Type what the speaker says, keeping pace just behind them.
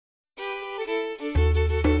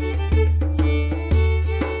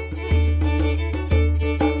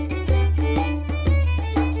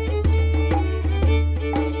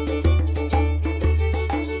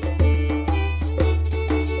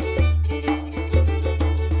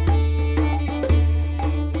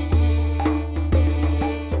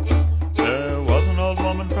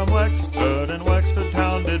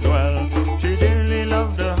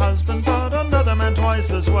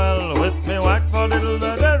nice as well. With me whack for diddle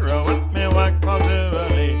the dyro, with me whack for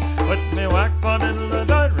doodly, with me whack for diddle the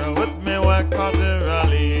dyro, with me whack for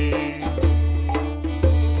doodly.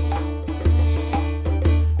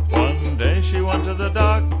 One day she went to the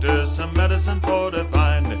doctor, some medicine for to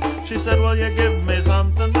find. She said, will you give me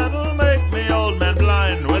something that'll make me old man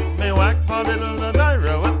blind? With me whack for diddle the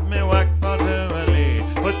dyro, with me whack for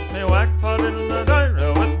doodly, with me whack for diddle the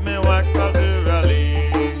dyro, with me whack for doodly.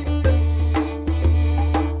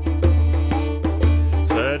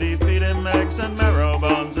 Said he feed him eggs and marrow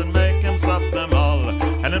bones and make him sup them all,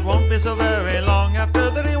 and it won't be so very long after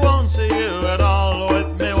that he won't see you at all.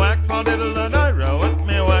 With me whack for diddle the dyro, with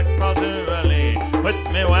me whack for doodly,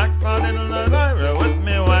 with me whack for diddle the dyro, with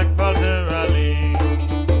me whack for doodly.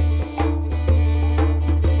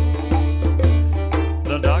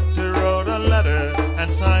 The doctor wrote a letter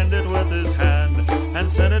and signed it with his hand,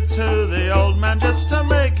 and sent it to the old man just to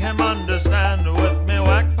make him understand. With me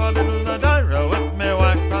whack for diddle the dyro, with me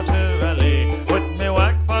whack for doodly, with me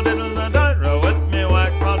whack for diddle the dyro, with me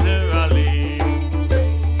whack for doodly.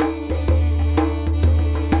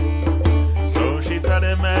 So she fed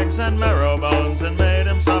him eggs and marrow bones and made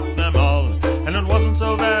him sup them all, and it wasn't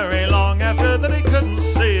so very long after that he couldn't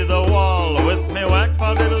see the wall. With me whack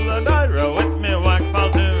for diddle the dyro, with me whack for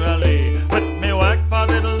doodly, with me whack for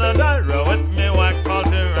diddle the dyro, with me whack for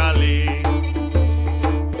doodly.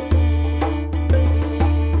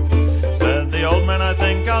 Said the old man, I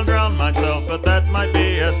think I'll drown myself, but that might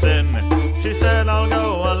be a sin. She said, I'll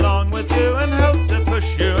go along with you and help to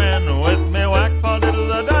push you in. With me whack for diddle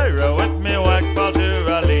the dyro, with me whack for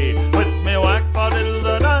doodly, with me whack for diddle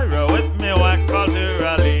the dyro, with me whack for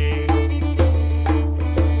doodly.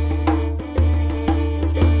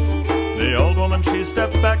 The old woman, she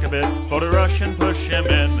stepped back a bit for to rush and push him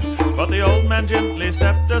in, but the old man gently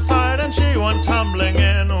stepped aside and she went tumbling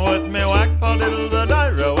in. With me whack for diddle the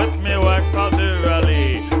dyro, with me whack for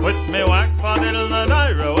doodly, with me whack for diddle the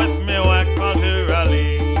dyro, with me whack for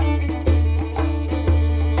doodly.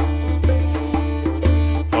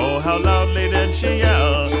 Oh, how loudly did she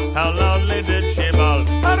yell, how loudly did she bawl,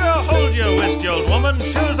 "Better hold your whist, you old woman,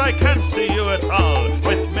 shoes I can't see you at all."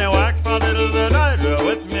 With me whack for diddle the dyro,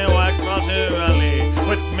 with me whack for doodly,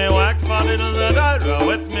 with me whack for diddle the dyro,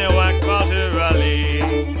 with me whack for doodly.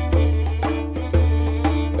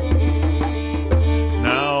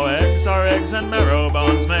 Now eggs are eggs and marrow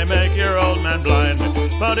bones may make your old man blind,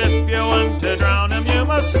 but if you want to drown him you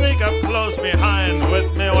must sneak up close behind.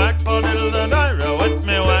 With me